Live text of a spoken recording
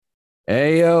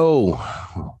Hey yo,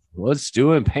 what's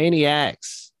doing,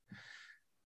 Paniacs?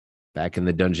 Back in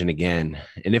the dungeon again.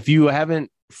 And if you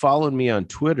haven't followed me on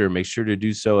Twitter, make sure to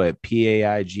do so at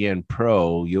PAIGN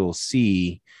Pro. You'll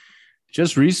see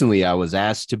just recently I was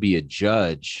asked to be a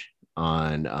judge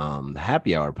on the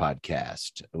Happy Hour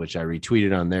podcast, which I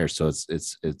retweeted on there. So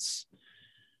it's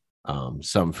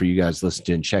something for you guys to listen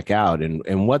to and check out.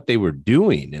 And what they were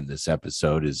doing in this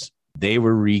episode is they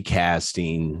were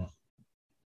recasting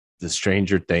the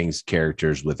Stranger Things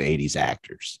characters with 80s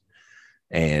actors.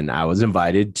 And I was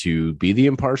invited to be the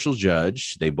impartial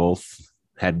judge. They both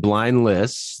had blind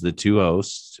lists, the two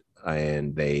hosts,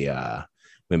 and they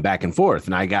went back and forth.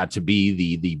 And I got to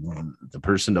be the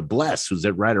person to bless who's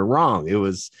it right or wrong. It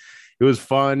was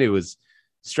fun. It was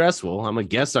stressful. I'm a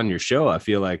guest on your show. I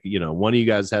feel like, one of you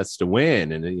guys has to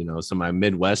win. And, so my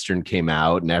Midwestern came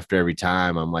out. And after every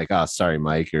time, I'm like, oh, sorry,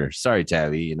 Mike, or sorry,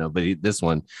 Tabby, but this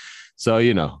one. So,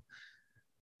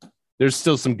 there's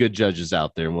still some good judges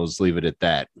out there, and we'll just leave it at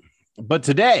that. But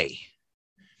today,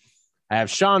 I have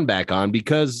Sean back on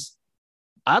because,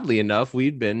 oddly enough,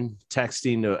 we'd been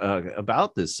texting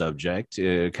about this subject,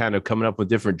 kind of coming up with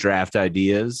different draft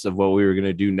ideas of what we were going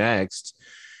to do next.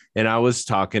 And I was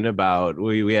talking about,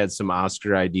 we had some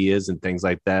Oscar ideas and things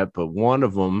like that, but one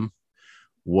of them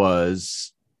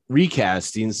was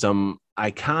recasting some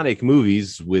iconic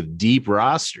movies with deep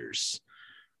rosters.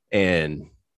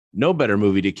 And no better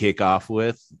movie to kick off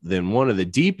with than one of the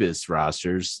deepest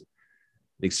rosters.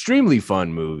 Extremely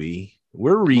fun movie.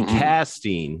 We're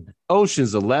recasting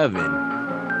Ocean's 11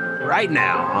 right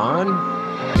now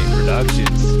on Pay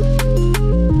Productions.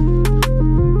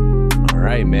 All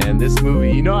right, man. This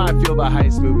movie, how I feel about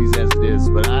heist movies as it is,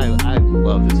 but I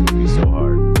love this movie so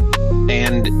hard.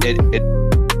 And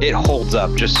it holds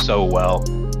up just so well.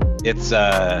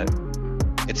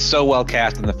 It's so well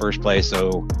cast in the first place,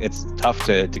 so it's tough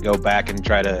to go back and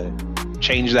try to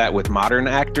change that with modern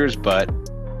actors. But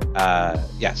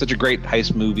such a great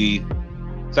heist movie,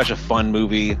 such a fun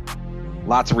movie,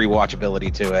 lots of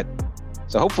rewatchability to it.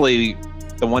 So hopefully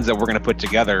the ones that we're going to put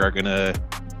together are going to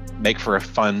make for a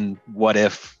fun what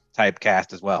if type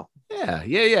cast as well. Yeah.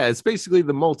 It's basically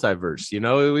the multiverse.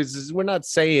 We're not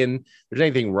saying there's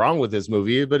anything wrong with this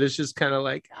movie, but it's just kind of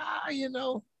like,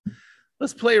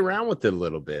 let's play around with it a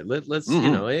little bit. Let's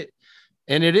it.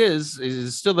 And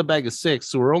it's still the bag of six.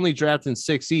 So we're only drafting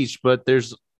 6 each, but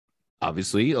there's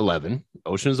obviously 11,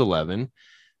 Ocean's 11.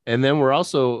 And then we're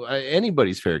also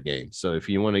anybody's fair game. So if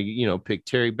you want to, pick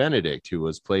Terry Benedict, who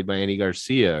was played by Andy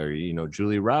Garcia, or,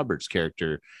 Julia Roberts'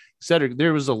 character, et cetera.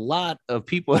 There was a lot of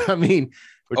people. I mean,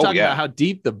 we're talking about how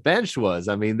deep the bench was.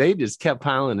 I mean, they just kept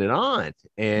piling it on.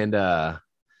 And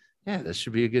this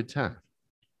should be a good time.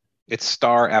 It's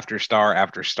star after star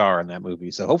after star in that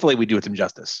movie. So hopefully we do it some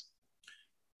justice.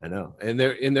 I know. And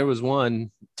there was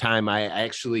one time I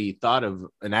actually thought of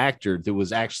an actor that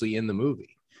was actually in the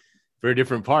movie for a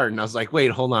different part. And I was like,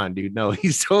 wait, hold on, dude. No,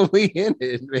 he's totally in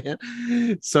it, man.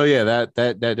 So yeah,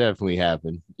 that definitely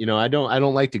happened. I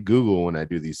don't like to Google when I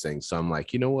do these things. So I'm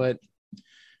like, you know what?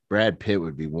 Brad Pitt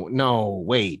would be one. No,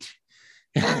 wait.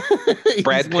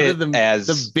 Brad Pitt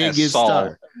the biggest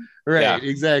star. Right, yeah.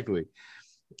 Exactly.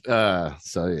 How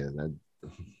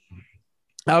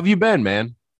have you been,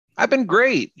 man? I've been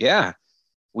great. Yeah,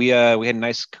 we had a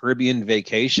nice Caribbean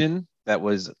vacation that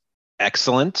was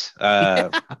excellent.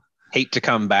 Hate to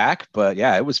come back, but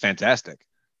yeah, it was fantastic.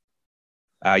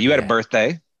 You had a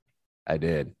birthday. I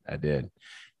did.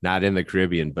 Not in the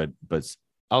Caribbean, but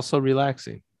also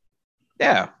relaxing.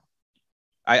 Yeah,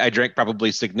 I drank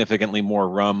probably significantly more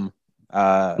rum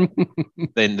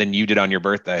than you did on your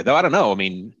birthday. Though I don't know. I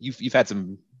mean, you've had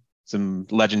some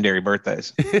legendary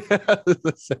birthdays.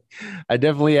 I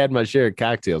definitely had my share of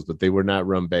cocktails, but they were not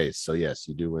rum based. So yes,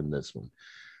 you do win this one.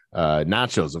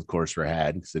 Nachos, of course, were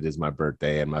had because it is my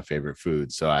birthday and my favorite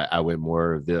food. So I went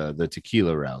more of the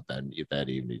tequila route that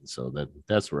evening. So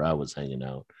that's where I was hanging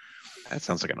out. That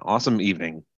sounds like an awesome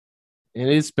evening. And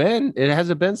it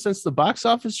hasn't been since the box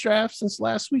office draft since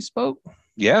last we spoke.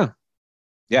 Yeah,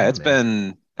 it's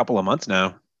been a couple of months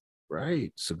now.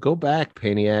 Right. So go back,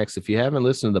 Paniacs. If you haven't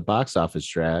listened to the box office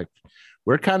draft,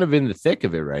 we're kind of in the thick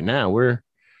of it right now. We're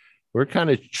kind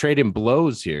of trading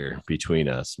blows here between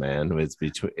us, man. It's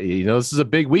between, this is a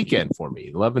big weekend for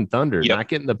me. Love and Thunder, not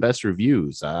getting the best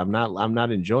reviews. I'm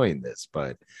not enjoying this,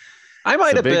 but I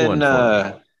might have been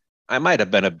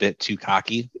a bit too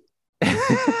cocky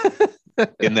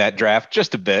in that draft,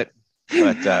 just a bit,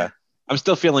 but I'm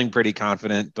still feeling pretty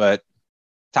confident, but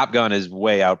Top Gun has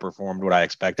way outperformed what I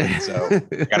expected. So I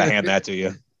got to hand that to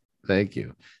you. Thank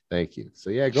you. So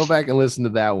yeah, go back and listen to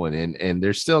that one. And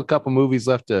there's still a couple movies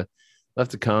left to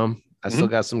come. I still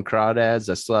got some crawdads.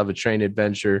 I still have a train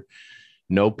adventure.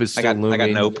 Nope is still looming. I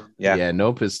got Nope. Yeah,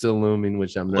 Nope is still looming,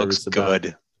 which I'm nervous about. Looks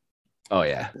good. Oh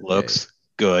yeah. Looks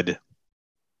good.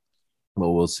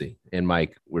 Well, we'll see. And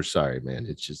Mike, we're sorry, man.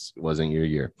 It just wasn't your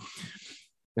year.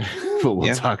 But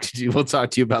we'll talk to you. We'll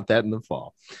talk to you about that in the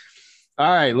fall.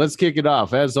 All right, let's kick it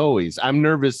off. As always, I'm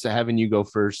nervous having you go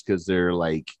first because there are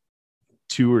like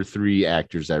 2 or 3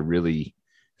 actors I really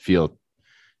feel,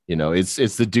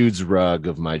 it's the dude's rug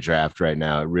of my draft right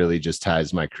now. It really just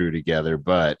ties my crew together.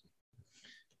 But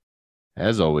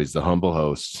as always, the humble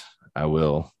host, I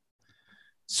will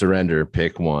surrender,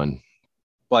 pick one.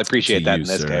 Well, I appreciate that in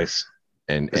this case.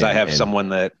 And because I have someone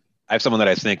that I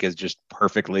think is just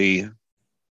perfectly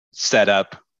set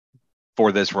up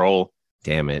for this role.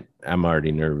 Damn it. I'm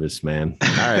already nervous, man. All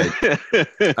right.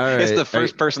 It's the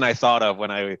first person I thought of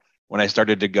when I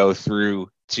started to go through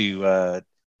to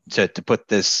put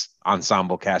this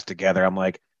ensemble cast together. I'm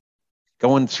like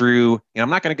going through, I'm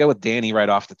not going to go with Danny right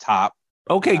off the top.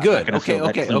 Okay, good. Okay,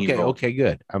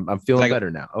 good. I'm feeling better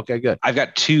now. Okay, good. I've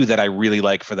got 2 that I really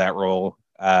like for that role.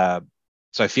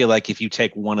 So I feel like if you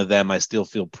take one of them, I still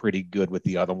feel pretty good with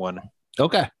the other one.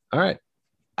 Okay. All right.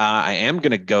 I am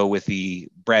going to go with the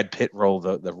Brad Pitt role,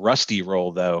 the Rusty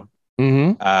role, though.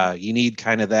 Mm-hmm. You need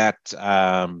kind of that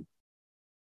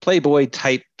Playboy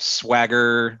type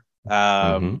swagger,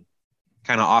 kind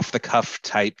of off the cuff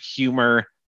type humor,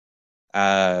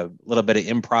 a little bit of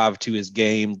improv to his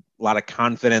game, a lot of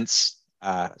confidence.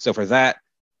 So for that,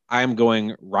 I'm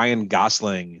going Ryan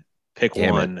Gosling, pick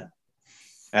one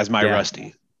as my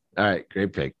Rusty. All right,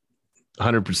 great pick.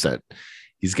 100%.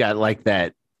 He's got like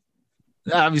that.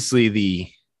 Obviously,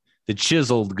 the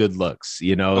chiseled good looks.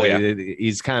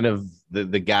 He's kind of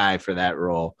the guy for that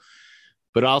role.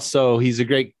 But also, he's a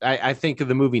great. I think of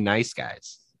the movie Nice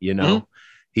Guys.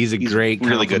 He's great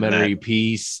really complimentary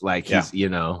piece. Like he's,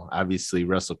 obviously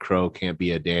Russell Crowe can't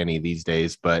be a Danny these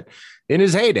days, but in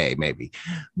his heyday, maybe.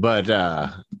 But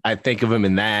I think of him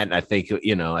in that. I think of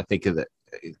the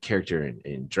character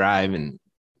in Drive, and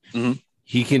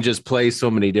he can just play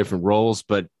so many different roles.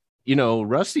 But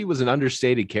Rusty was an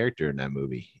understated character in that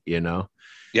movie.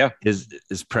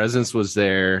 His presence was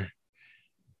there,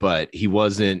 but he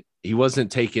wasn't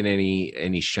taking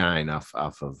any shine off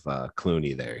of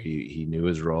Clooney there. He knew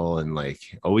his role and like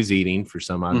always eating for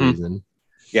some odd reason.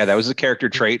 Yeah, that was a character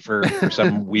trait for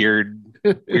some weird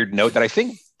note that I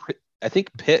think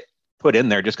Pitt put in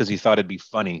there just because he thought it'd be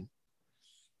funny.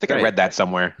 I think I read that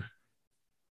somewhere.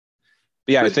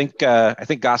 But yeah, I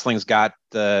think Gosling's got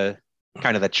the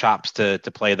kind of the chops to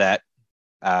play that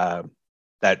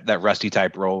Rusty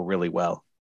type role really well.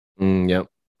 Yep.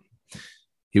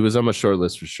 He was on my short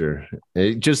list for sure.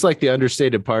 Just like the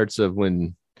understated parts of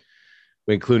when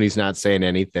Clooney's not saying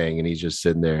anything and he's just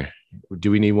sitting there.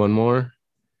 Do we need one more?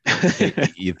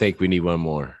 You think we need one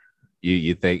more?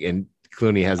 You think? And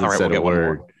Clooney hasn't said a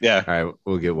word. Yeah. All right,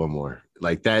 we'll get one more.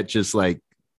 Like that, just like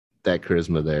that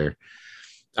charisma there.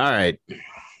 All right.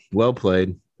 Well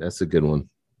played. That's a good one.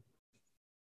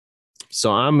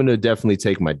 So I'm going to definitely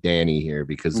take my Danny here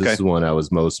because this is the one I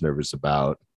was most nervous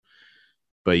about.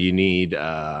 But you need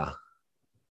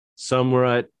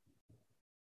somewhat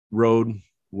road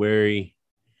weary,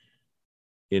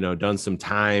 done some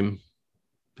time,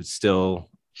 but still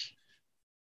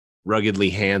ruggedly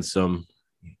handsome,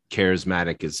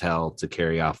 charismatic as hell to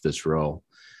carry off this role.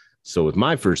 So with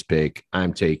my first pick,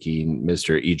 I'm taking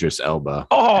Mr. Idris Elba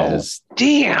as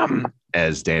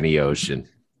Danny Ocean.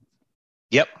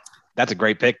 Yep. That's a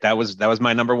great pick. That was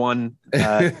my number one,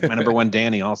 my number one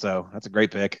Danny also. That's a great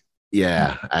pick.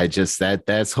 Yeah, I just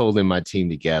that's holding my team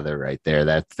together right there.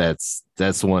 That's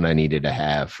the one I needed to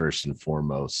have first and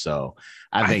foremost. So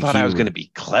I thought I was going to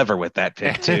be clever with that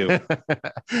pick too.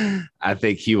 I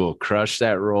think he will crush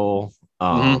that role.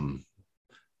 A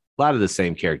lot of the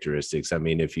same characteristics. I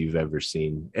mean, if you've ever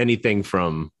seen anything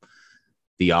from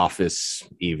The Office,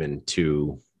 even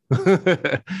to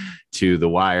to The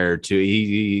Wire, to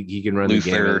he can run Luther.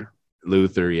 the gamut.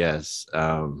 Luther, yes.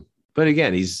 But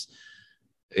again,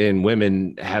 and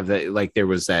women have that, like there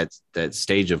was that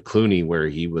stage of Clooney where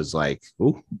he was like,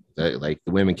 ooh, like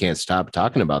the women can't stop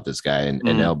talking about this guy, and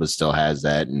Elba still has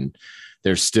that, and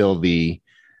there's still the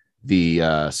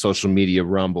social media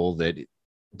rumble that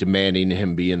demanding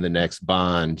him be in the next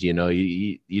Bond. You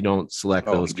don't select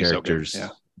those characters. So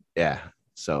yeah.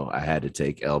 So I had to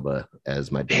take Elba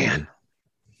as my Danny.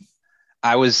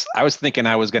 I was thinking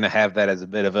I was going to have that as a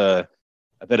bit of a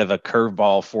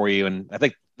curveball for you, and I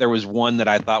think there was one that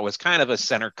I thought was kind of a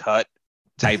center cut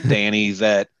type Danny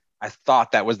that I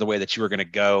thought that was the way that you were going to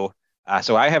go.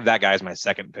 So I have that guy as my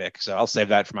second pick. So I'll save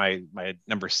that for my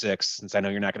number 6, since I know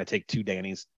you're not going to take 2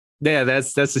 Dannys. Yeah,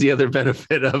 that's the other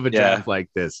benefit of a Yeah. draft like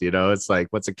this. It's like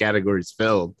once a category's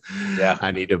filled, Yeah.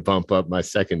 I need to bump up my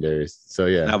secondaries. So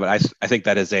yeah. No, but I think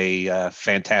that is a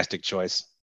fantastic choice.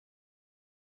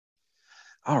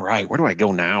 All right, where do I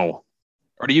go now?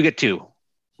 Or do you get two?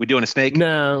 We doing a snake?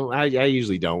 No, I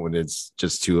usually don't when it's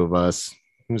just two of us.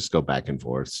 We just go back and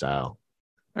forth style.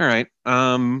 All right.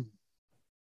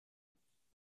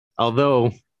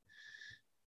 Although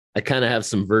I kind of have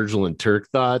some Virgil and Turk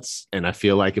thoughts, and I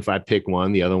feel like if I pick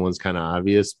one, the other one's kind of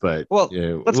obvious. But well,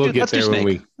 let's we'll do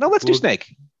snake. Let's do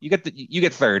snake. You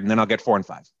get third, and then I'll get 4 and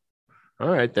 5. All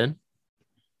right then.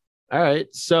 All right.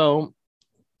 So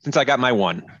since I got my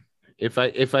one, if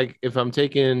I'm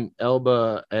taking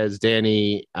Elba as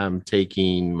Danny, I'm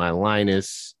taking my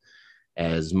Linus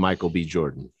as Michael B.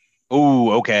 Jordan.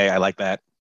 Oh, okay. I like that.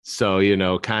 So,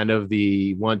 kind of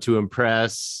the one to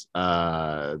impress,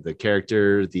 the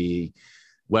character, the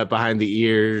wet behind the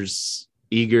ears,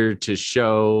 eager to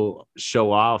show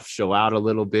off, show out a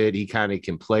little bit. He kind of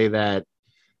can play that.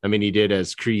 I mean, he did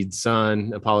as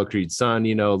Apollo Creed's son,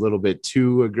 a little bit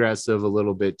too aggressive, a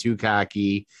little bit too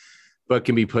cocky, but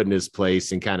can be put in his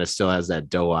place and kind of still has that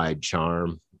doe-eyed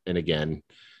charm. And again,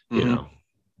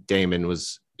 Damon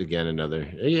was again another.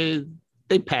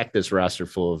 They packed this roster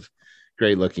full of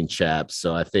great looking chaps.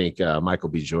 So I think Michael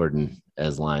B. Jordan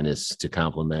as Linus to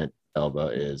complement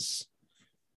Elba is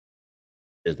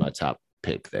my top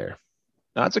pick there.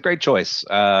 No, that's a great choice.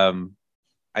 I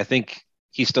think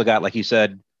he's still got, like you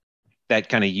said, that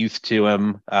kind of youth to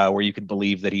him where you could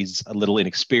believe that he's a little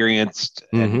inexperienced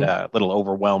and a little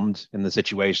overwhelmed in the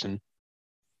situation.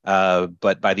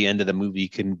 But by the end of the movie,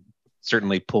 can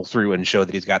certainly pull through and show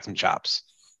that he's got some chops.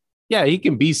 Yeah, he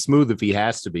can be smooth if he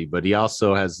has to be, but he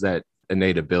also has that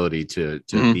innate ability to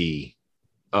be,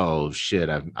 oh shit,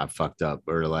 I fucked up,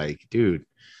 or like, dude,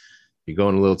 you're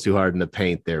going a little too hard in the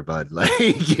paint there, bud. Like,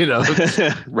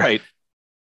 right.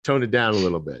 Tone it down a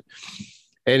little bit.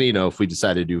 And if we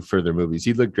decide to do further movies,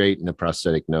 he'd look great in a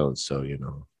prosthetic nose. So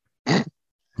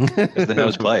the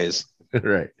nose plays.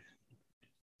 Right.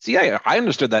 See, I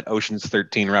understood that Ocean's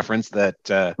 13 reference that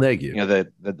thank you.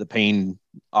 The Pain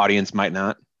audience might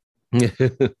not.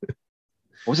 What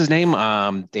was his name?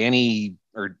 Danny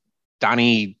or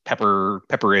Donnie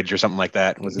Pepperidge or something like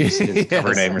that was his yes.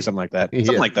 cover name or something like that.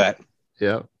 Something like that.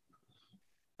 Yeah.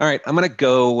 All right, I'm gonna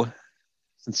go.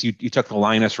 Since you took the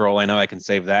Linus role, I know I can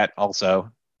save that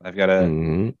also. I've got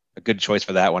a good choice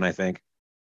for that one, I think.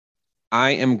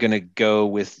 I am gonna go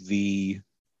with the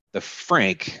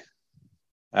Frank.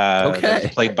 Okay.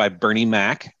 Played by Bernie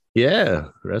Mac. Yeah,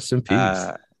 rest in peace.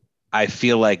 I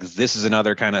feel like this is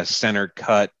another kind of center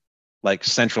cut, like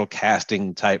central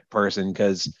casting type person,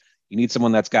 because you need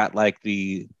someone that's got like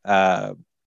the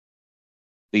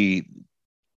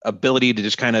ability to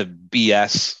just kind of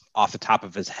BS off the top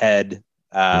of his head.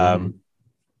 I mean,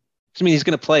 he's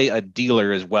going to play a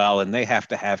dealer as well, and they have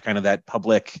to have kind of that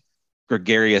public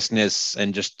gregariousness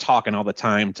and just talking all the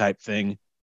time type thing.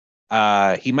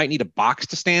 He might need a box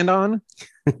to stand on.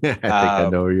 I think I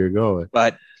know where you're going.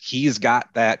 But he's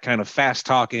got that kind of fast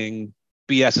talking,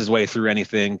 BS his way through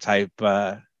anything type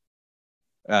to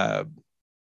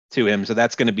him. So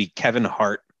that's going to be Kevin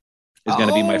Hart is going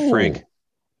to be my Frank.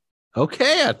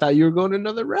 Okay. I thought you were going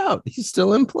another route. He's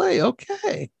still in play.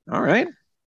 Okay. All right.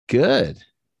 Good.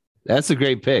 That's a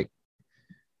great pick.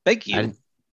 Thank you.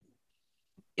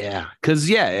 Yeah.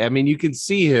 Because, I mean, you can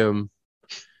see him.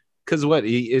 Because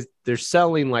they're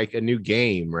selling like a new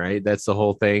game, right? That's the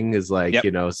whole thing is like,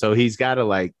 so he's got to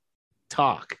like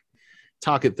talk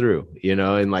it through,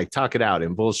 and like talk it out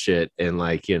and bullshit. And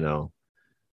like,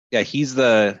 Yeah, he's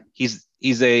a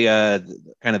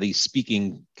kind of the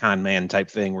speaking con man type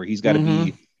thing where he's got to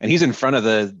be, and he's in front of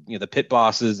the pit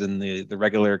bosses and the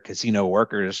regular casino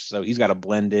workers. So he's got to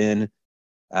blend in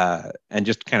and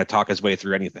just kind of talk his way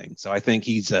through anything. So I think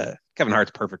Kevin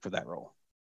Hart's perfect for that role.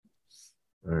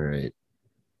 All right.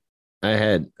 I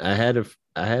had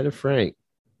a Frank,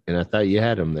 and I thought you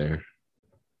had him there.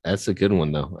 That's a good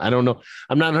one, though. I don't know.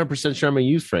 I'm not 100% sure I'm going to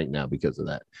use Frank now because of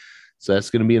that. So that's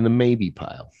going to be in the maybe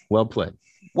pile. Well played.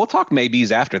 We'll talk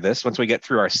maybes after this. Once we get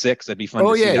through our 6, it'd be fun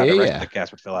to see how the rest of the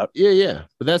cast would fill out. Yeah.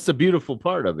 But that's the beautiful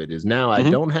part of it is now I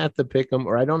don't have to pick them,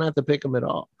 or I don't have to pick them at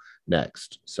all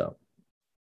next. So,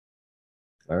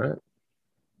 all right.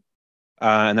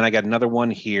 And then I got another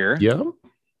one here. Yeah.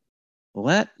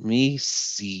 Let me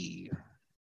see.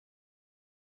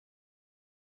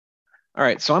 All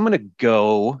right, so I'm going to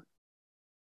go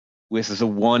with the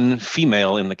one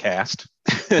female in the cast.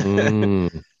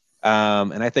 And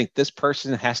I think this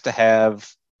person has to have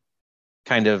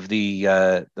kind of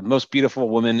the most beautiful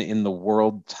woman in the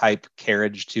world type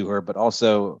carriage to her, but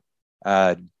also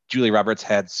Julia Roberts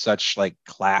had such like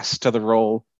class to the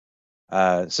role.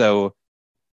 So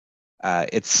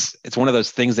it's one of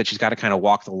those things that she's got to kind of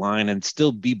walk the line and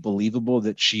still be believable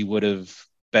that she would have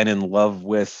been in love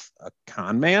with a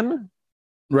con man,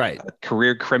 Right. a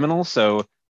career criminal. So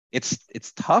it's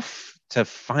tough to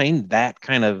find that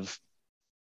kind of.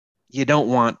 You don't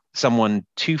want someone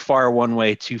too far one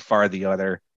way, too far the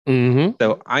other. Mm-hmm.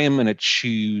 So I am going to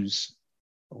choose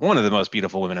one of the most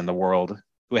beautiful women in the world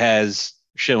who has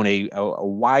shown a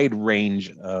wide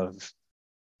range of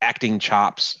acting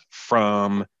chops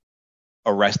from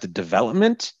Arrested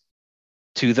Development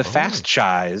to The Fast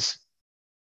Chies.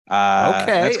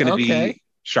 That's going to be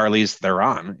Charlize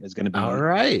Theron is going to be all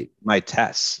right. my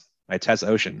Tess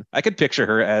Ocean. I could picture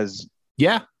her as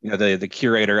the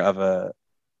curator of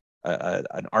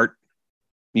an art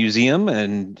museum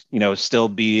and still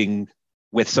being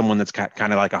with someone that's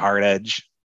kind of like a hard edge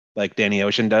like Danny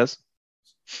Ocean does.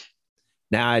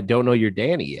 Now I don't know your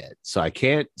Danny yet, so I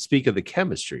can't speak of the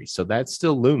chemistry, so that's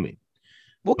still looming.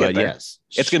 We'll get there. Yes,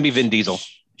 it's gonna be Vin Diesel.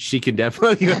 She can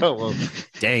definitely go. Well,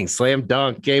 dang, slam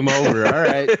dunk, game over. All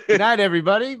right, good night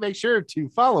everybody, make sure to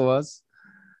follow us.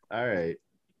 All right,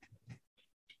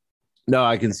 no,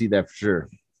 I can see that for sure.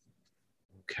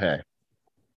 Okay.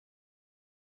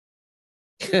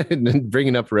 And then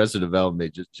bringing up Arrested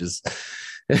Development, just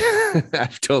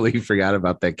I've totally forgot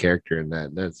about that character in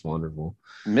that. That's wonderful.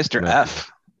 Mr.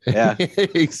 F. Yeah.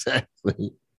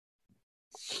 Exactly.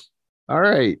 All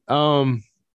right. I'm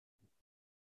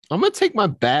gonna take my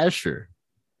Basher,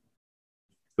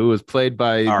 who was played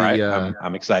by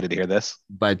I'm excited to hear this.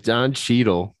 By Don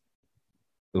Cheadle,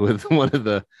 with one of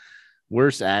the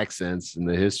worst accents in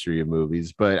the history of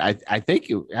movies, but I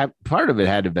think part of it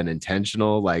had to have been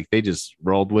intentional. Like they just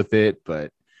rolled with it,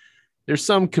 but there's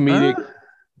some comedic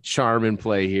charm in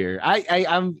play here.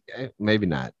 I'm maybe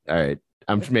not. All right.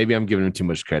 Maybe I'm giving him too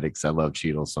much credit because I love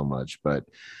Cheadle so much, but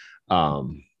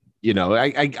I'll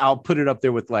put it up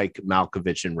there with like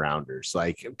Malkovich and Rounders.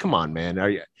 Like, come on,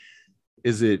 man.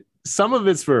 Is it some of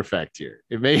it's for effect here?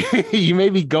 You may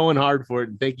be going hard for it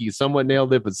and think you somewhat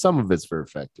nailed it, but some of it's for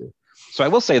effect here. So I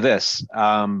will say this: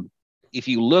 if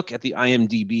you look at the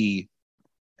IMDb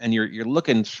and you're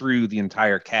looking through the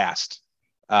entire cast,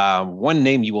 one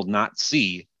name you will not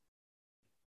see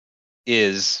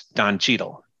is Don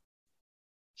Cheadle.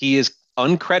 He is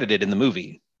uncredited in the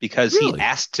movie because he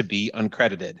asked to be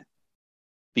uncredited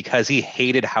because he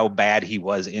hated how bad he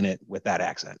was in it with that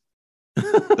accent.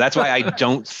 That's why I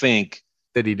don't think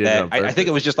that he did. I think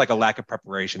it was just like a lack of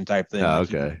preparation type thing. Oh,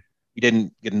 okay. He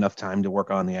didn't get enough time to work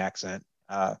on the accent.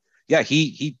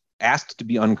 He asked to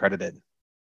be uncredited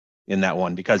in that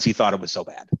one because he thought it was so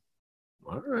bad.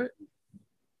 All right.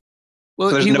 Well,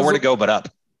 so there's nowhere to go but up.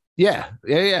 Yeah.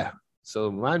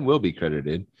 So mine will be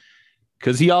credited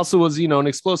because he also was, an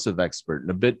explosive expert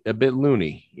and a bit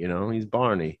loony. He's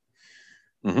Barney,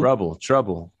 Rubble,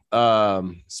 trouble.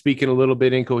 Speaking a little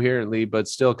bit incoherently, but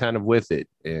still kind of with it,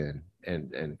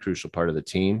 and crucial part of the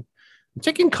team. I'm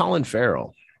taking Colin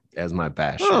Farrell as my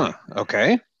Basher.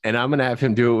 Okay. And I'm gonna have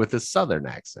him do it with a Southern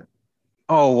accent.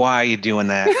 Oh, why are you doing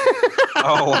that?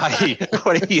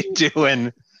 What are you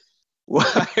doing?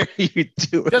 Why are you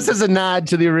doing just as a nod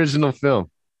to the original film?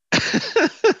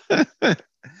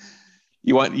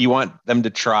 You want them to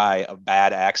try a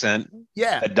bad accent?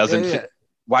 Yeah. That doesn't fit.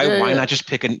 Why not just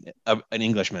pick an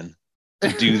Englishman to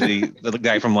do the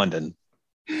guy from London?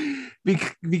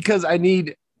 Because I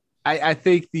think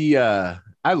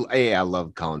I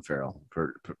love Colin Farrell.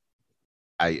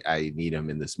 I need him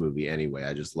in this movie anyway.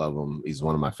 I just love him. He's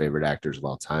one of my favorite actors of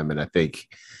all time. And I think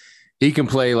he can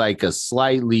play like a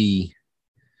slightly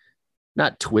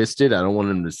not twisted. I don't want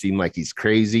him to seem like he's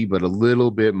crazy, but a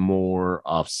little bit more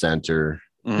off center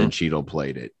than Cheadle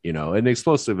played it. An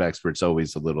explosive expert's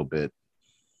always a little bit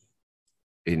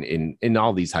in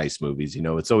all these heist movies,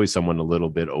 it's always someone a little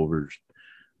bit over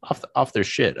off their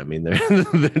shit. I mean,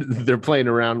 they're playing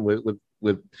around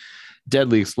with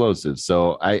deadly explosives.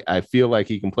 So I feel like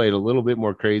he can play it a little bit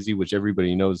more crazy, which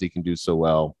everybody knows he can do so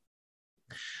well.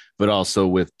 But also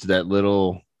with that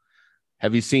little,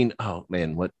 have you seen, oh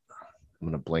man, what, I'm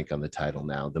going to blank on the title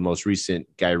now. The most recent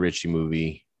Guy Ritchie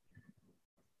movie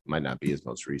might not be his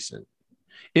most recent.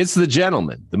 It's The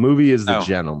Gentleman. The movie is The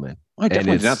Gentleman. I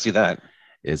definitely did not see that.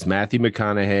 It's Matthew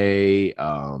McConaughey,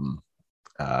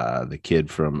 the kid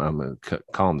from, I'm going to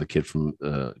call him the kid from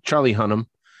Charlie Hunnam,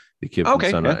 the kid from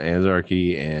Son of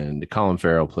Anarchy, and Colin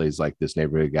Farrell plays like this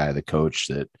neighborhood guy, the coach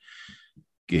that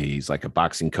he's like a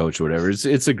boxing coach or whatever.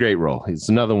 It's a great role. It's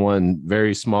another one,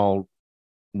 very small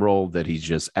role that he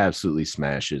just absolutely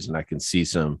smashes, and I can see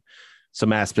some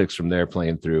aspects from there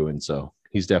playing through, and so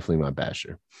he's definitely my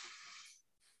Basher.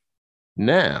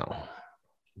 Now,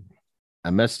 I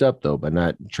messed up though by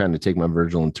not trying to take my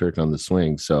Virgil and Turk on the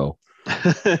swing. So,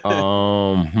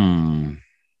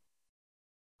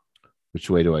 which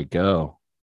way do I go?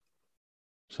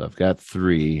 So I've got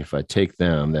 3. If I take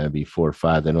them, that'd be 4 or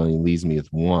 5. That only leaves me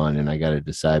with 1, and I got to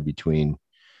decide between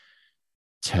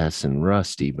Tess and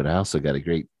Rusty. But I also got a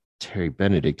great Terry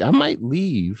Benedict. I might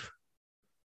leave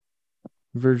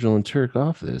Virgil and Turk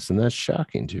off this, and that's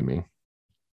shocking to me.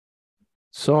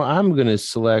 So I'm going to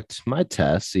select my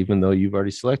Tess, even though you've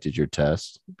already selected your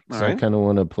Tess, because I kind of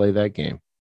want to play that game.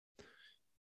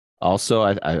 Also,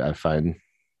 I find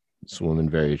this woman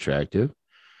very attractive.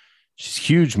 She's a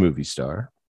huge movie star.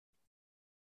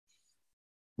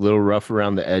 A little rough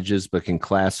around the edges, but can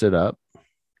class it up.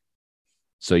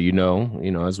 So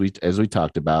as we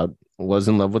talked about, was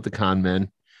in love with the con men.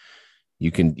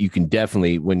 You can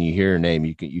definitely, when you hear her name,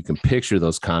 you can picture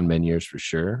those con men years for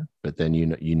sure. But then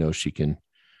she can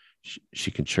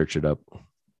church it up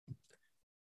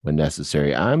when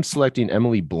necessary. I'm selecting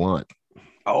Emily Blunt.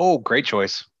 Oh, great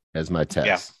choice As my Tess.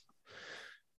 Yeah.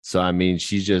 So I mean,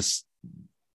 she's just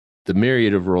the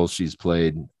myriad of roles she's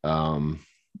played.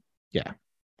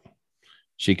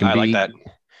 She can I be like that.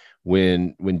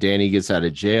 when Danny gets out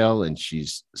of jail and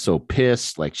she's so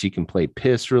pissed, like she can play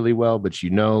pissed really well, but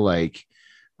like,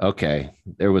 okay,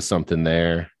 there was something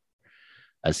there.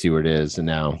 I see where it is. And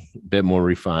now a bit more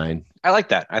refined. I like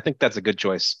that. I think that's a good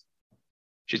choice.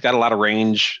 She's got a lot of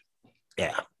range.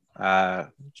 Yeah.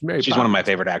 She's one of my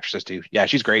favorite actresses too. Yeah,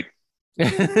 she's great.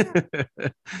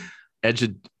 Edge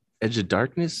of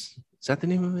Darkness. Is that the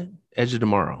name of it? Edge of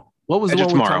Tomorrow. What was Edge the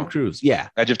of one with Tomorrow. Tom Cruise? Yeah.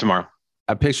 Edge of Tomorrow.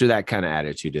 I picture that kind of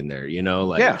attitude in there,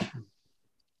 Yeah.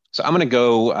 So I'm going to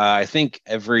go, I think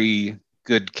every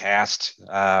good cast,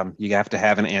 you have to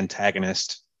have an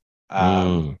antagonist.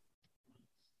 And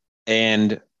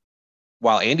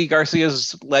while Andy Garcia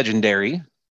is legendary,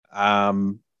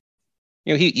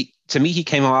 he to me, he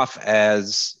came off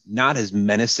as not as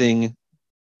menacing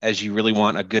as you really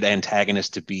want a good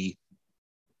antagonist to be.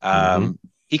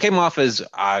 He came off as,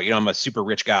 I'm a super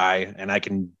rich guy and I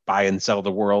can buy and sell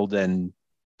the world, and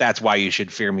that's why you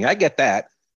should fear me. I get that.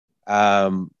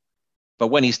 But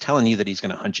when he's telling you that he's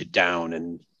going to hunt you down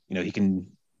and, he can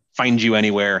find you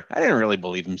anywhere, I didn't really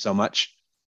believe him so much.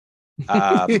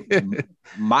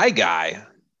 My guy,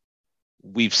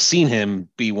 we've seen him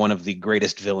be one of the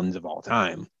greatest villains of all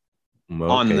time.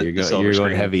 Okay, you're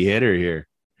going heavy hitter here.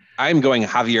 I'm going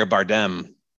Javier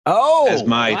Bardem as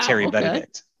my Terry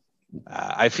Benedict.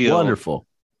 I feel wonderful.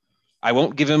 I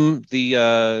won't give him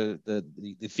the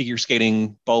figure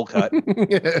skating bowl cut.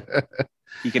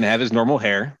 He can have his normal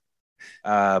hair,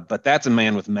 but that's a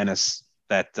man with menace.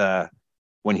 That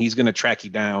when he's going to track you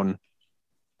down,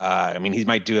 he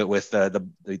might do it with the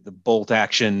bolt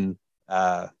action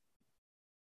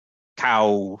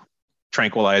cow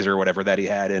tranquilizer or whatever that he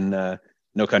had in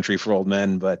No Country for Old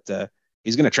Men, but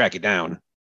he's going to track you down,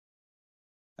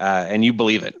 and you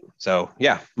believe it. So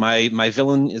yeah, my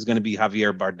villain is going to be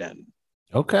Javier Bardem.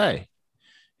 Okay,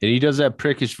 and he does have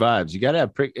prickish vibes. You got to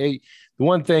have prick. Hey, the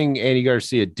one thing Andy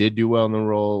Garcia did do well in the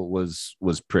role was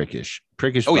prickish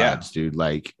vibes, yeah. Dude.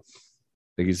 Like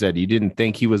you said, you didn't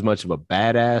think he was much of a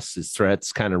badass. His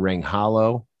threats kind of rang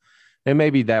hollow, and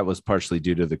maybe that was partially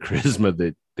due to the charisma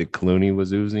that Clooney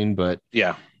was oozing. But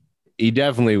yeah, he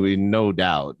definitely, no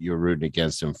doubt, you're rooting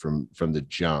against him from the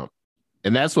jump.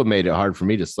 And that's what made it hard for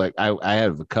me to select. I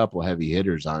have a couple heavy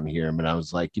hitters on here, but I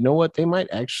was like, you know what? They might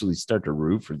actually start to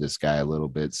root for this guy a little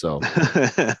bit. So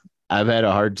I've had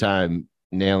a hard time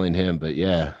nailing him, but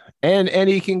yeah. And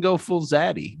he can go full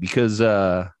Zaddy because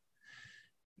Bardem,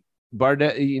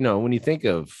 when you think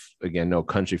of, again, No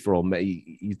Country for Old Men,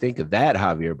 you think of that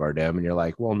Javier Bardem and you're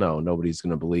like, well, no, nobody's going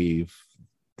to believe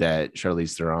that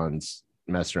Charlize Theron's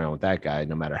messing around with that guy,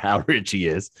 no matter how rich he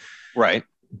is. Right.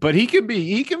 But he can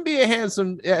be a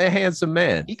handsome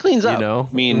man. He cleans up.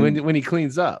 I mean, when he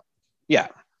cleans up. Yeah.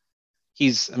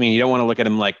 You don't want to look at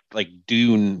him like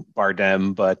Dune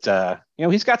Bardem, but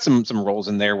he's got some roles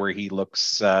in there where he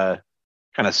looks kind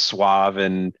of suave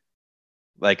and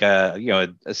like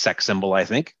a sex symbol, I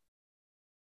think.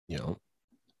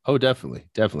 Oh, definitely.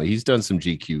 He's done some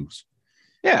GQs.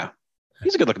 Yeah.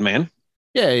 He's a good looking man.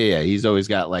 Yeah. He's always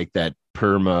got like that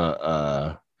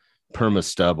perma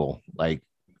stubble, like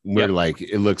where like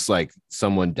it looks like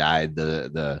someone dyed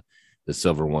the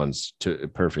silver ones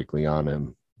perfectly on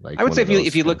him. Like I would say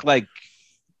if you look like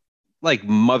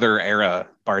Mother era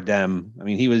Bardem, I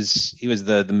mean he was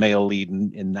the male lead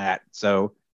in that.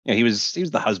 So he was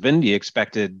the husband. You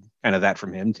expected kind of that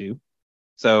from him too.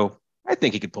 So I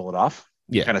think he could pull it off.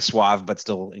 Yeah, kind of suave but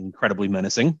still incredibly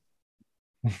menacing.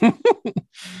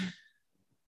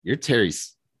 You're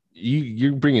Terry's.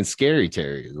 You're bringing scary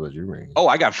Terry is what you're bringing. Oh,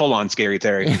 I got full on scary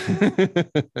Terry.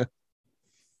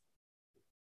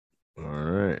 All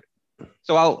right.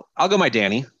 So I'll go my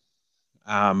Danny.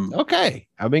 Okay,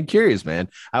 I've been curious, man.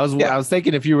 I was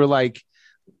thinking if you were like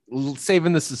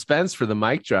saving the suspense for the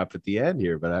mic drop at the end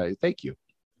here, but I thank you.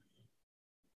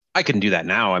 I can do that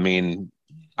now. I mean,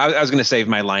 I was going to save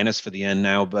my Linus for the end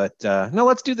now, but no,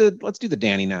 let's do the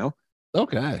Danny now.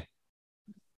 Okay.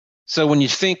 So when you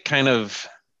think kind of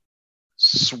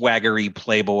swaggery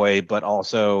playboy, but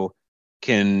also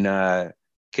can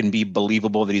be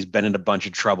believable that he's been in a bunch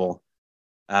of trouble.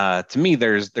 To me,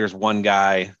 there's one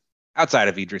guy outside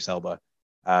of Idris Elba.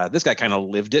 This guy kind of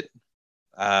lived it.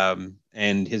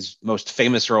 And his most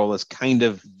famous role is kind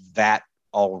of that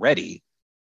already.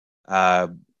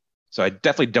 So I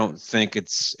definitely don't think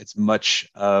it's much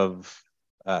of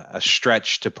a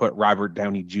stretch to put Robert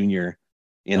Downey Jr.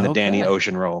 in the Danny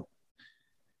Ocean role.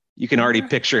 You can already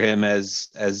picture him as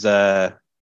he's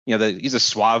a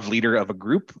suave leader of a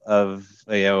group of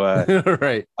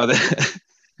right.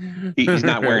 He's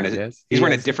not wearing he's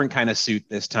wearing a different kind of suit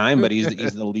this time, but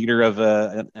he's the leader of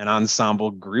an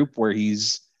ensemble group where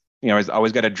he's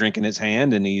always got a drink in his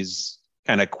hand and he's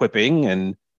kind of quipping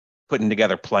and putting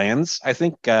together plans. I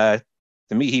think to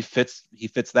me he fits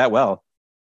that well.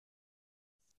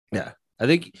 Yeah, I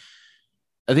think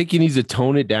he needs to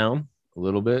tone it down a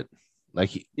little bit,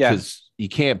 because he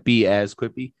can't be as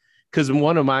quippy. Because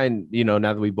one of mine, now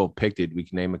that we both picked it, we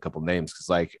can name a couple names. Because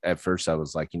like at first I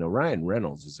was like, Ryan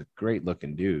Reynolds is a great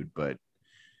looking dude, but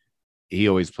he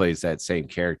always plays that same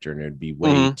character, and it'd be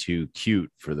way too cute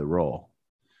for the role.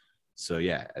 So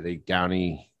yeah, I think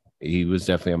Downey, he was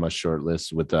definitely on my short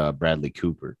list with Bradley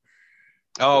Cooper.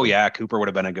 Oh yeah, Cooper would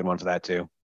have been a good one for that too.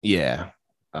 Yeah,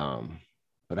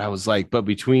 but I was like, but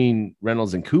between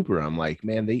Reynolds and Cooper, I'm like,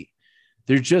 man,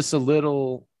 they're just a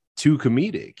little too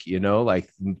comedic, like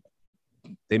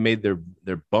they made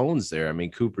their bones there. I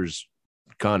mean, Cooper's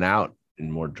gone out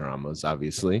in more dramas,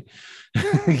 obviously.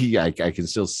 I can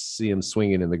still see him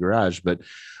swinging in the garage, but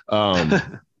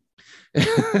but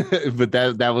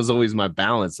that was always my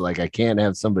balance. Like, I can't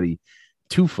have somebody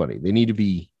too funny. They need to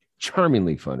be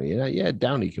charmingly funny. And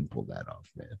Downey can pull that off,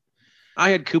 man. I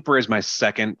had Cooper as my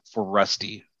second for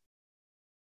Rusty.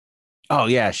 Oh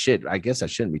yeah, shit. I guess I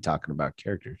shouldn't be talking about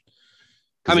characters.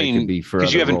 I mean,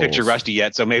 because you haven't picked your Rusty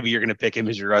yet, so maybe you're going to pick him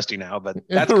as your Rusty now. But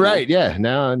that's cool. Right. Yeah.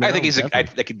 No, I think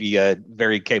that could be a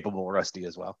very capable Rusty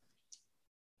as well.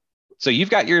 So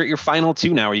you've got your final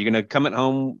two now. Are you going to come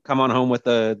on home with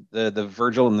the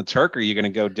Virgil and the Turk, or are you going to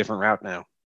go different route now?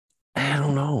 I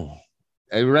don't know.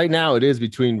 Right now it is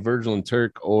between Virgil and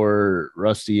Turk or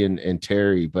Rusty and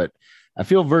Terry, but I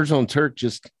feel Virgil and Turk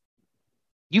just.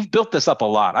 You've built this up a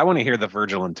lot. I want to hear the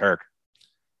Virgil and Turk.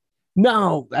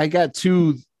 No, I got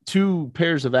two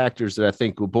pairs of actors that I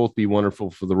think will both be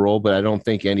wonderful for the role, but I don't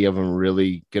think any of them are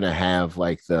really going to have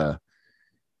like the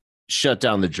shut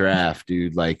down the draft,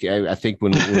 dude. Like I think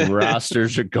when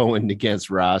rosters are going against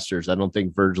rosters, I don't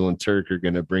think Virgil and Turk are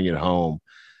going to bring it home.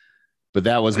 But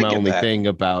that was my only thing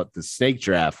about the snake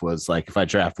draft was like, if I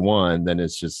draft one, then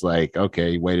it's just like,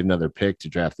 okay, wait another pick to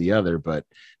draft the other. But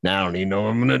now I don't even know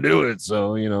I'm going to do it.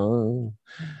 So,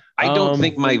 I don't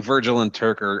think my Virgil and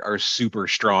Turk are super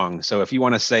strong. So if you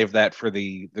want to save that for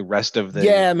the rest of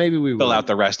the, maybe we fill out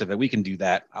the rest of it. We can do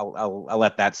that. I'll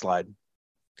let that slide.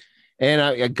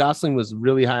 And Gosling was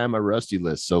really high on my Rusty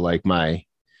list. So like my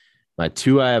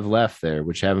two I have left there,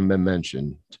 which haven't been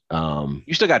mentioned.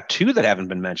 You still got two that haven't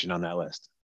been mentioned on that list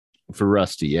for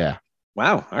Rusty. Yeah.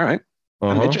 Wow. All right.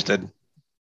 I'm interested.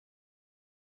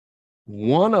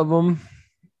 One of them,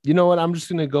 you know what? I'm just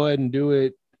going to go ahead and do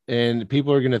it. And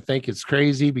people are going to think it's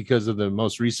crazy because of the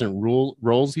most recent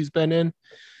roles he's been in.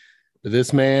 But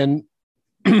this man,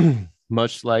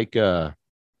 much like your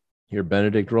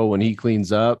Benedict role, when he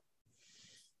cleans up,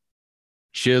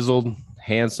 chiseled,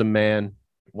 handsome man,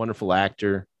 wonderful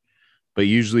actor, but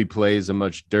usually plays a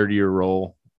much dirtier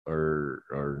role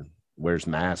or wears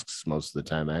masks most of the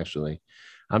time, actually.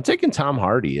 I'm taking Tom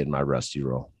Hardy in my Rusty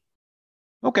role.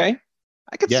 Okay.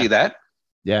 I could see that.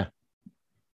 Yeah.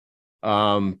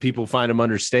 People find him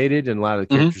understated, and a lot of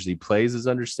the characters he plays is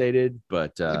understated,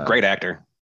 but he's a great actor,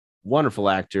 wonderful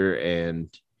actor. And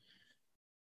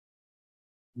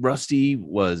Rusty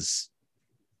was,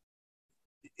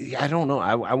 I don't know.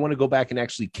 I want to go back and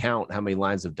actually count how many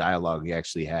lines of dialogue he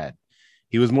actually had.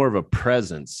 He was more of a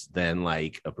presence than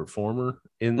like a performer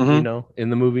in in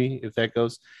the movie, if that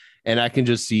goes. And I can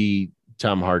just see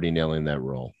Tom Hardy nailing that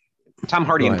role. Tom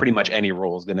Hardy in pretty much any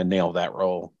role is going to nail that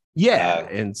role. Yeah,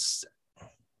 and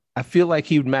I feel like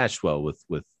he would match well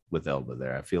with Elba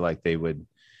there. I feel like they would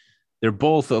they're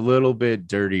both a little bit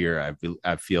dirtier.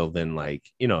 I feel than like,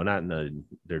 not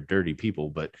they're dirty people,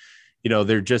 but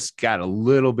they're just got a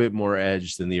little bit more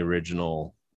edge than the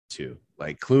original two.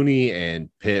 Like Clooney and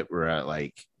Pitt were at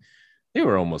they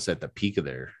were almost at the peak of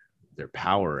their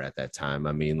power at that time.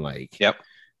 I mean, like, yep.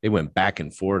 They went back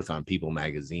and forth on People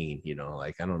magazine,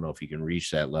 like, I don't know if you can reach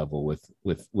that level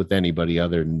with anybody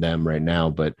other than them right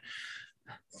now. But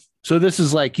so this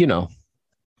is like, the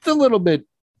little bit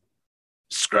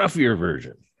scruffier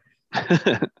version.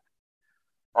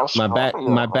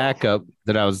 My backup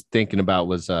that I was thinking about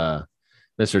was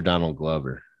Mr. Donald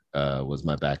Glover was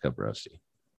my backup, Rusty.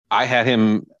 I had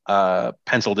him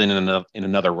penciled in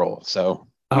another role, so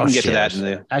we can get to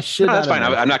that. I should. No, that's fine.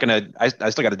 I'm not gonna. I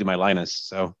still got to do my Linus.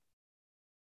 So,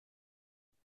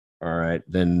 all right,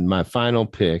 then my final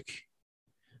pick,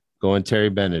 going Terry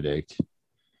Benedict,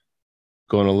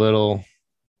 going a little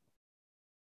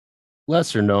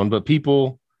lesser known, but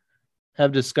people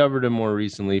have discovered him more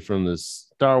recently from the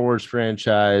Star Wars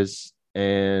franchise,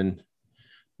 and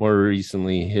more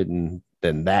recently hitting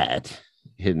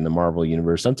the Marvel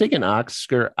universe. I'm taking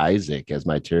Oscar Isaac as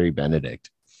my Terry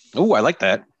Benedict. Oh, I like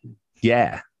that.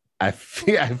 Yeah, I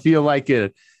feel like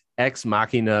an ex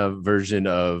machina version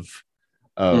of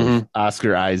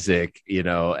Oscar Isaac,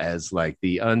 as like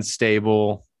the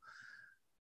unstable,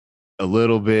 a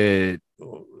little bit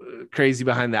crazy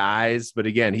behind the eyes, but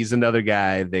again, he's another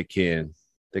guy that can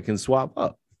swap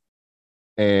up.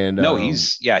 And no,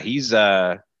 he's got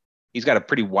a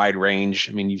pretty wide range.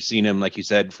 I mean, you've seen him, like you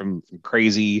said, from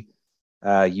crazy.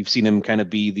 You've seen him kind of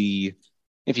be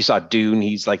if you saw Dune,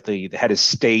 he's like the head of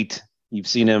state. You've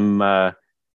seen him,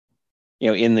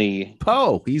 in the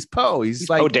Poe. He's Poe. He's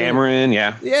like Poe Dameron.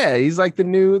 Yeah. Yeah. He's like the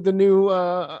new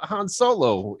Han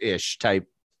Solo ish type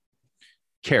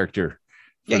character.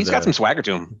 Yeah. He's got some swagger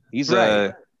to him. He's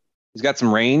right. He's got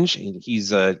some range.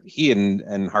 He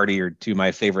and Hardy are two of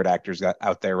my favorite actors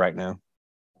out there right now.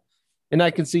 And I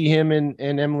can see him and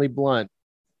Emily Blunt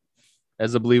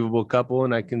as a believable couple.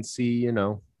 And I can see,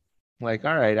 like,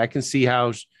 all right, I can see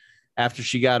how after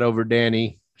she got over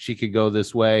Danny, she could go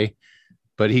this way.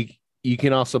 But you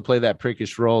can also play that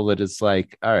prickish role that it's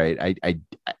like, all right,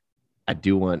 I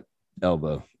do want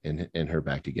Elba and her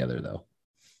back together, though.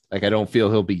 Like, I don't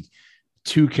feel he'll be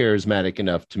too charismatic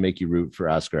enough to make you root for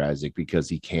Oscar Isaac because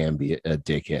he can be a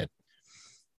dickhead.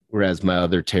 Whereas my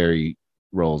other Terry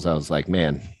roles, I was like,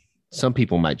 man, some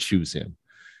people might choose him.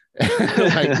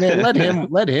 Like, man,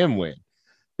 let him win.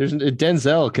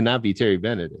 Denzel cannot be Terry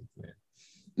Benedict, man.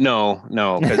 No,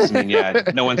 because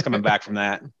no one's coming back from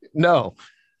that. No.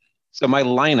 So my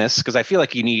Linus, because I feel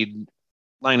like you need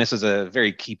Linus as a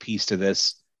very key piece to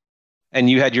this. And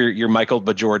you had your Michael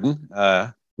B. Jordan.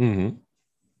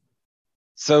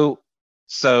 So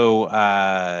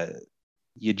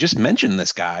you just mentioned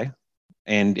this guy,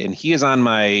 and he is on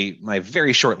my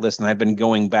very short list, and I've been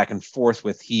going back and forth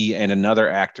with he and another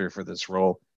actor for this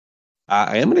role.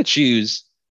 I am going to choose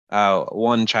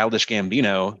one Childish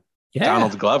Gambino,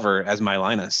 Donald Glover, as my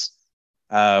Linus.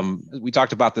 We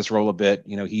talked about this role a bit.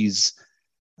 He's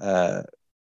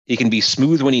he can be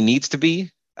smooth when he needs to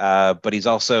be, but he's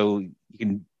also, you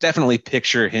can definitely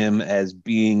picture him as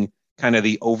being kind of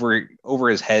the over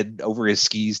his head, over his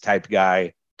skis type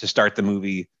guy to start the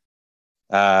movie.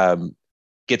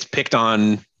 Gets picked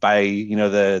on by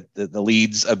the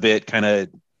leads a bit, kind of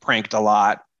pranked a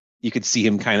lot. You could see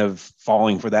him kind of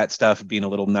falling for that stuff, being a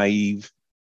little naive,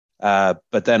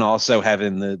 but then also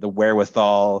having the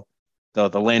wherewithal, the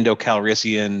Lando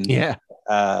Calrissian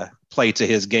play to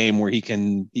his game, where he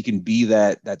can be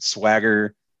that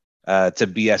swagger to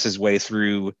BS his way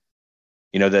through,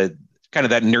 the kind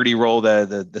of that nerdy role,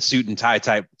 the suit and tie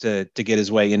type to get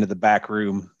his way into the back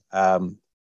room.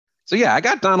 So yeah, I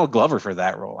got Donald Glover for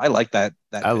that role. I like that.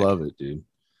 I love it, dude.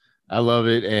 I love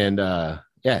it, and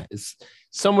it's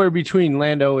somewhere between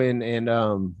Lando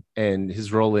and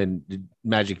his role in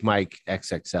Magic Mike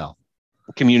XXL.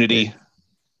 Community,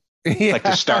 like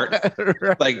to start,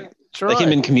 right. like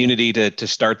him in Community to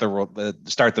start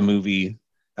the movie.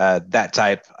 That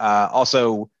type.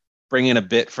 Also bring in a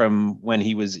bit from when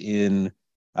he was in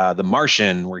The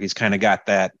Martian, where he's kind of got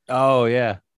that. Oh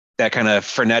yeah. That kind of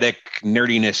frenetic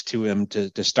nerdiness to him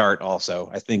to start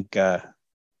also. I think, so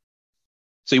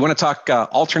you want to talk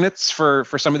alternates for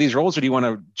some of these roles, or do you want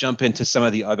to jump into some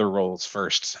of the other roles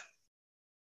first?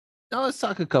 No, let's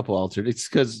talk a couple alternates,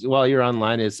 because while you're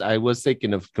online, I was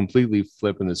thinking of completely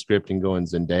flipping the script and going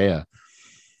Zendaya.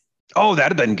 Oh,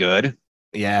 that'd have been good.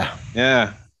 Yeah.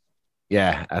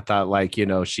 I thought, like,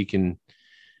 she can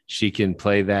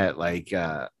play that, like,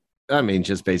 I mean,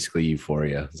 just basically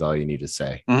Euphoria is all you need to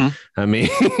say. Mhm. I mean,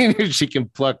 she can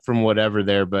pluck from whatever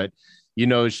there, but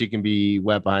she can be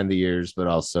wet behind the ears, but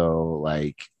also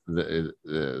like the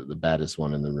baddest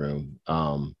one in the room.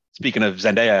 Speaking of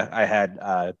Zendaya, I had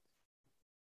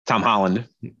Tom Holland.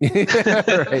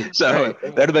 Right, So right.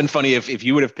 that'd have been funny if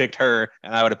you would have picked her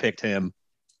and I would have picked him.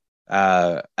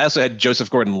 I also had Joseph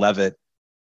Gordon-Levitt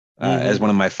as one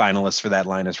of my finalists for that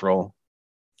Linus role.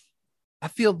 I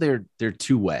feel they're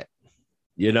too wet.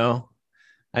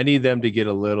 I need them to get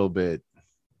a little bit.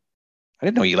 I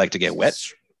didn't know you like to get wet.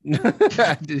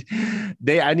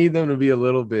 I need them to be a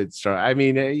little bit strong. I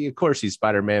mean, of course he's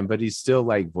Spider-Man, but he's still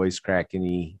like voice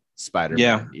cracking-y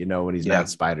Spider-Man, when he's not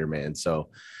Spider-Man. So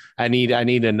I need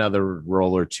another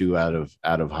role or two out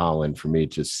of Holland for me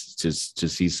to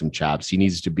see some chops. He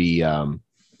needs to be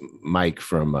Mike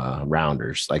from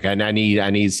Rounders. Like I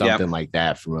need something like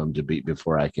that from him to be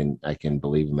before I can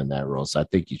believe him in that role. So I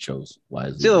think he chose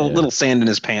wisely. Still a little sand in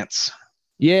his pants.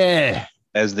 Yeah,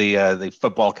 as the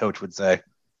football coach would say.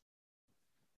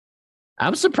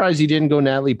 I'm surprised he didn't go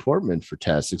Natalie Portman for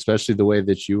Tess, especially the way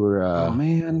that you were.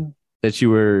 That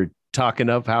you were talking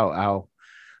up how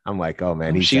I'm like, oh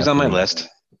man, she's on my list.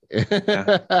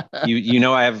 Yeah.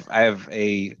 I have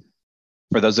a.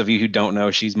 For those of you who don't know,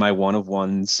 she's my one of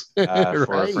ones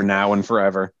right. for now and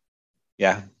forever.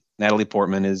 Yeah, Natalie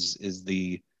Portman is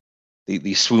the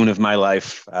swoon of my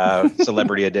life,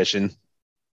 celebrity edition.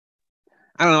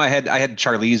 I don't know. I had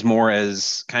Charlize more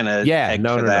as kind of that.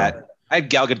 No. I had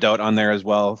Gal Gadot on there as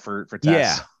well for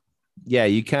Tess. Yeah.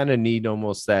 You kind of need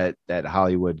almost that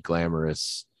Hollywood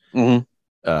glamorous,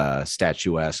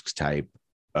 statuesque type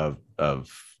of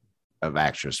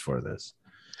actress for this.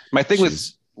 My thing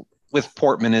with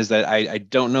Portman is that I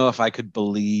don't know if I could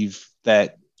believe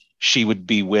that she would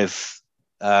be with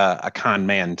a con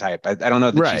man type. I don't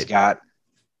know that she's got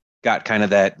kind of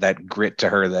that grit to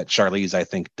her that Charlize I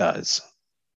think does.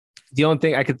 The only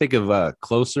thing I could think of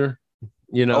Closer,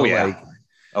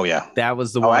 that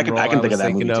was the one I can think of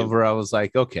that movie where I was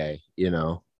like, okay,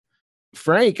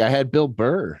 Frank, I had Bill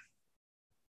Burr.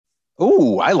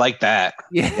 Oh, I like that.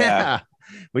 Yeah.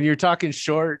 When you're talking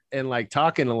short and like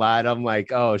talking a lot, I'm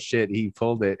like, oh shit, he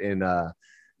pulled it. And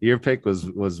your pick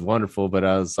was wonderful, but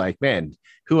I was like, man,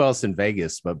 who else in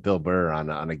Vegas but Bill Burr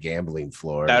on a gambling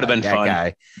floor? That would have been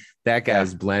fun. That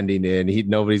guy's blending in.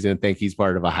 Nobody's gonna think he's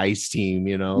part of a heist team,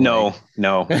 No.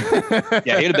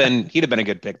 Yeah, he'd have been a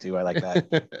good pick too. I like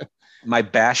that. My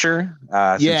basher,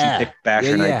 since you picked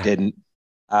Basher and I didn't.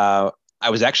 I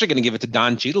was actually going to give it to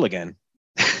Don Cheadle again.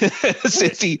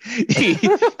 Since he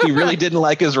really didn't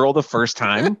like his role the first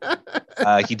time.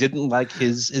 He didn't like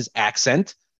his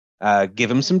accent. Give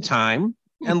him some time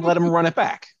and let him run it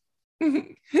back. Do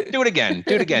it again,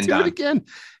 Don. Do it again.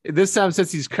 This time,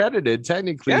 since he's credited,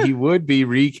 technically he would be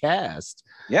recast.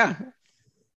 Yeah.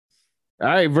 All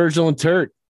right, Virgil and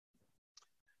Turk.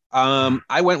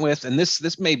 I went with, and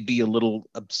this may be a little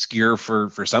obscure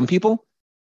for some people,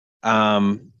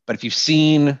 but if you've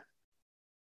seen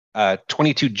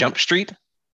 22 Jump Street,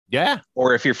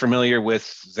 or if you're familiar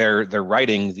with their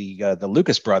writing, the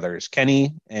Lucas brothers,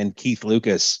 Kenny and Keith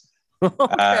Lucas,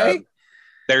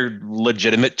 they're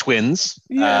legitimate twins.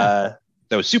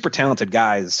 Those super talented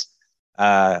guys,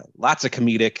 lots of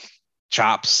comedic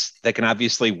chops that can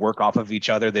obviously work off of each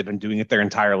other. They've been doing it their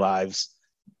entire lives.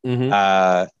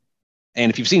 And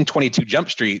if you've seen 22 Jump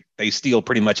Street, they steal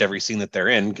pretty much every scene that they're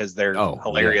in because they're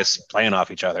hilarious playing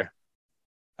off each other.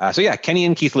 So Kenny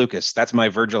and Keith Lucas. That's my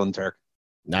Virgil and Turk.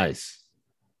 Nice.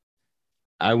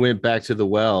 I went back to the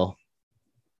well,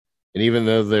 and even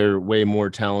though they're way more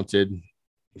talented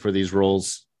for these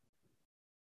roles,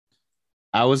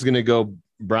 I was going to go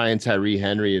Brian Tyree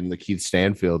Henry and Lakeith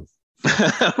Stanfield.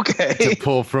 Okay. To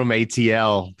pull from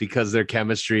ATL because their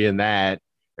chemistry in that,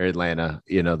 or Atlanta,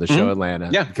 the show Atlanta.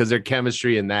 Yeah. Because their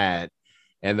chemistry in that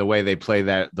and the way they play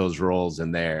those roles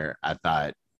in there, I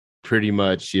thought pretty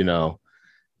much,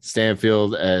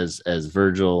 Stanfield as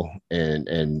Virgil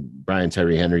and Brian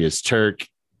Tyree Henry as Turk.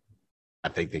 I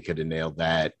think they could have nailed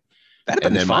that. That'd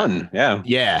have been fun.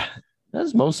 Yeah.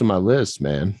 That's most of my list,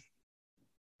 man.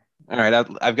 All right.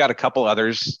 I've got a couple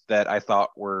others that I thought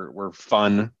were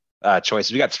fun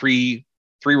choices. We got three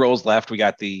roles left. We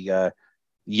got the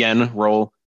Yen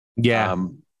role. Yeah.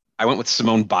 I went with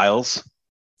Simone Biles.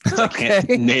 I can't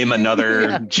name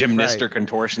another gymnast or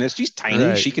contortionist. She's tiny.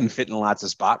 Right. She can fit in lots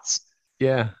of spots.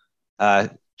 Yeah.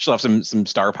 She'll have some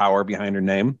star power behind her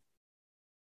name.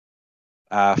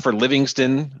 For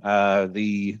Livingston,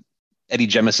 the Eddie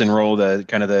Jemison role, the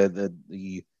kind of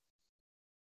the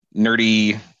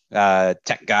nerdy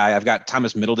tech guy. I've got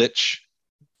Thomas Middleditch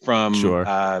from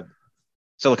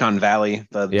Silicon Valley,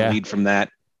 the lead from that.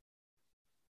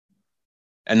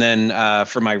 And then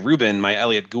for my Reuben, my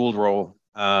Elliot Gould role,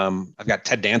 I've got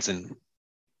Ted Danson.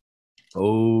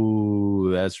 Oh,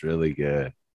 that's really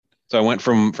good. So I went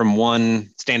from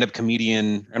one stand-up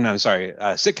comedian,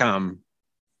 sitcom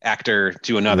actor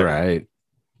to another. Right.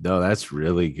 No, that's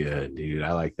really good, dude.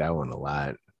 I like that one a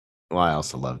lot. Well, I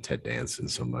also love Ted Danson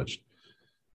so much.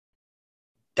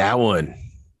 That one,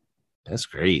 that's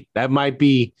great. That might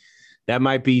be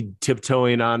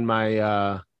tiptoeing on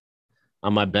my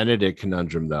Benedict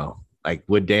conundrum though. Like,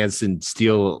 would Danson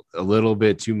steal a little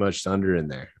bit too much thunder in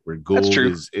there? Where Gould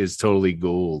is totally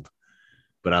Gould,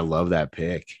 but I love that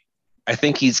pick. I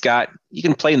think he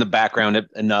can play in the background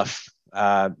enough.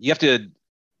 You have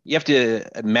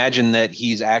to imagine that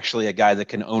he's actually a guy that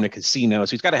can own a casino.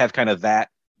 So he's got to have kind of that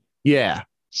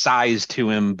size to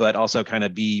him, but also kind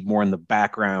of be more in the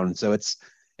background. So it's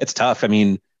tough. I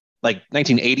mean, like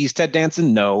 1980s Ted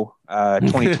Danson, no.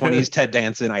 2020s Ted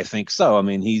Danson, I think so. I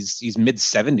mean, he's mid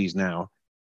 70s now,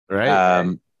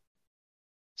 right?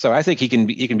 So I think he can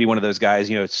be one of those guys.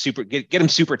 You know, get him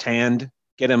super tanned,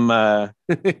 get him kind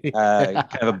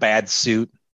of a bad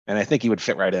suit, and I think he would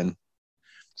fit right in.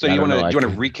 So do you want to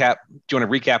recap? Do you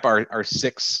want to recap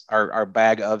our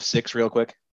bag of 6 real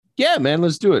quick? Yeah, man,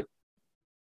 let's do it.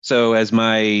 So as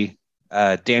my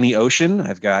Danny Ocean,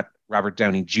 I've got Robert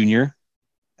Downey Jr.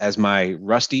 As my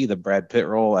Rusty, the Brad Pitt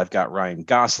role, I've got Ryan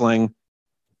Gosling.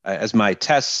 As my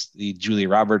Tess, the Julia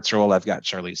Roberts role, I've got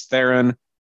Charlize Theron.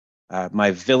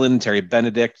 My villain, Terry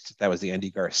Benedict, that was the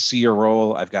Andy Garcia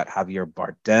role. I've got Javier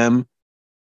Bardem.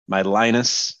 My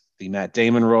Linus, the Matt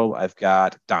Damon role, I've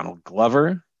got Donald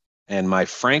Glover. And my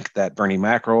Frank, that Bernie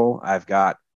Mac role, I've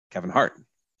got Kevin Hart.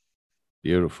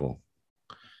 Beautiful.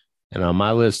 And on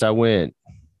my list, I went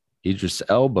Idris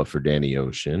Elba for Danny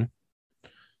Ocean,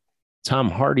 Tom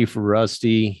Hardy for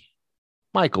Rusty,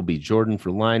 Michael B. Jordan for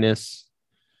Linus,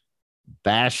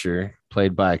 Basher,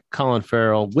 played by Colin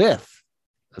Farrell with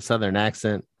a Southern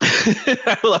accent.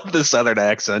 I love the Southern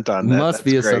accent on that. Must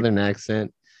be a great Southern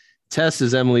accent. Tess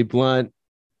is Emily Blunt,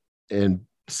 and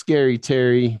Scary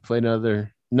Terry, played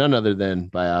none other than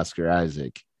by Oscar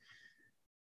Isaac.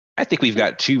 I think we've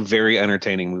got 2 very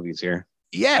entertaining movies here.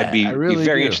 Yeah, I'd be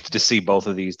very interested to see both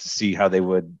of these, to see how they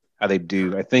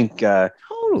do. I think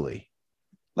totally.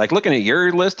 Like, looking at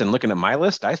your list and looking at my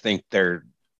list, I think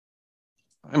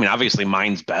obviously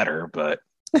mine's better, but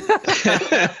I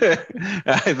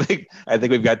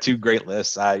think we've got 2 great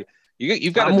lists.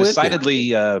 You've got a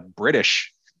decidedly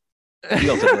British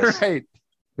feel to this. Right.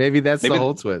 Maybe the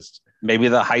whole twist. Maybe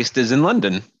the heist is in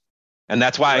London. And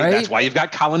that's why you've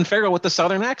got Colin Farrell with the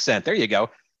Southern accent. There you go.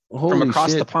 From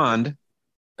across the pond.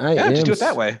 Just do it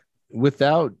that way.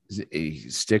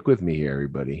 Stick with me here,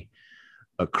 everybody.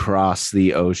 Across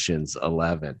the Ocean's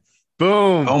 11.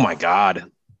 Boom. Oh my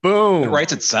God. Boom. It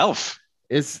writes itself.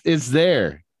 It's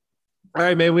there. All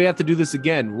right, man. We have to do this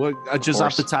again. What just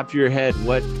off the top of your head,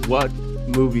 what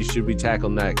movie should we tackle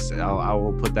next? I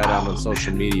will put that out on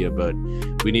social media, but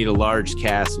we need a large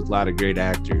cast with a lot of great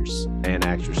actors and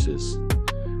actresses.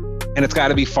 And it's got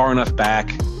to be far enough back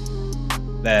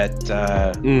that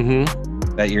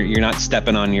that you're not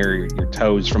stepping on your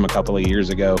toes from a couple of years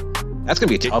ago. That's gonna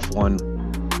be a tough one.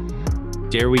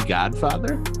 Dare we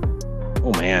Godfather?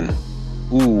 Oh man.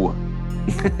 Ooh.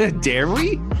 Dare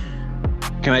we?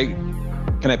 Can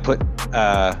I put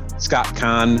Scott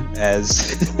Conn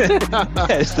as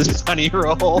the Sonny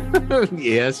role?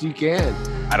 Yes, you can.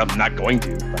 I'm not going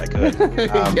to, but I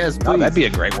could. Yes, please. That'd be a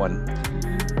great one.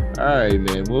 All right,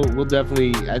 man. We'll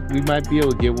definitely. We might be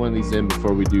able to get one of these in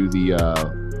before we do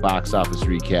the box office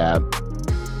recap.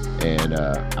 And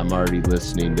I'm already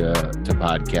listening to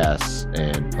podcasts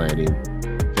and planning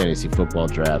fantasy football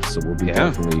drafts. So we'll be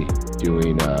definitely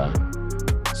doing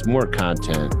some more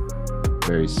content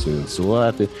very soon. So we'll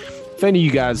have to. If any of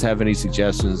you guys have any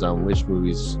suggestions on which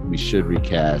movies we should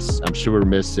recast, I'm sure we're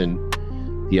missing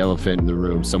the elephant in the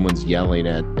room. Someone's yelling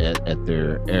at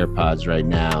their AirPods right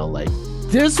now, like,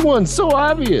 this one's so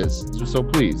obvious. So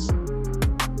please,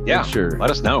 let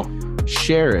us know.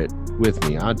 Share it with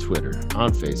me on Twitter,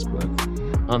 on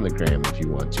Facebook, on the gram if you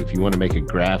want to. If you want to make a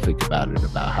graphic about it,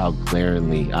 about how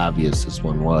glaringly obvious this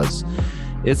one was,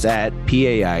 it's at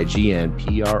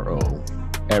PAIGNPRO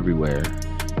everywhere.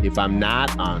 If I'm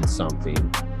not on something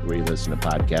where you listen to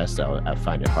podcasts, I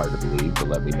find it hard to believe, but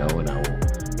let me know and I will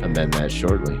amend that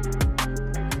shortly.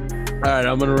 All right,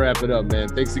 I'm going to wrap it up, man.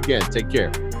 Thanks again. Take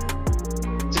care.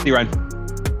 See you, Ryan.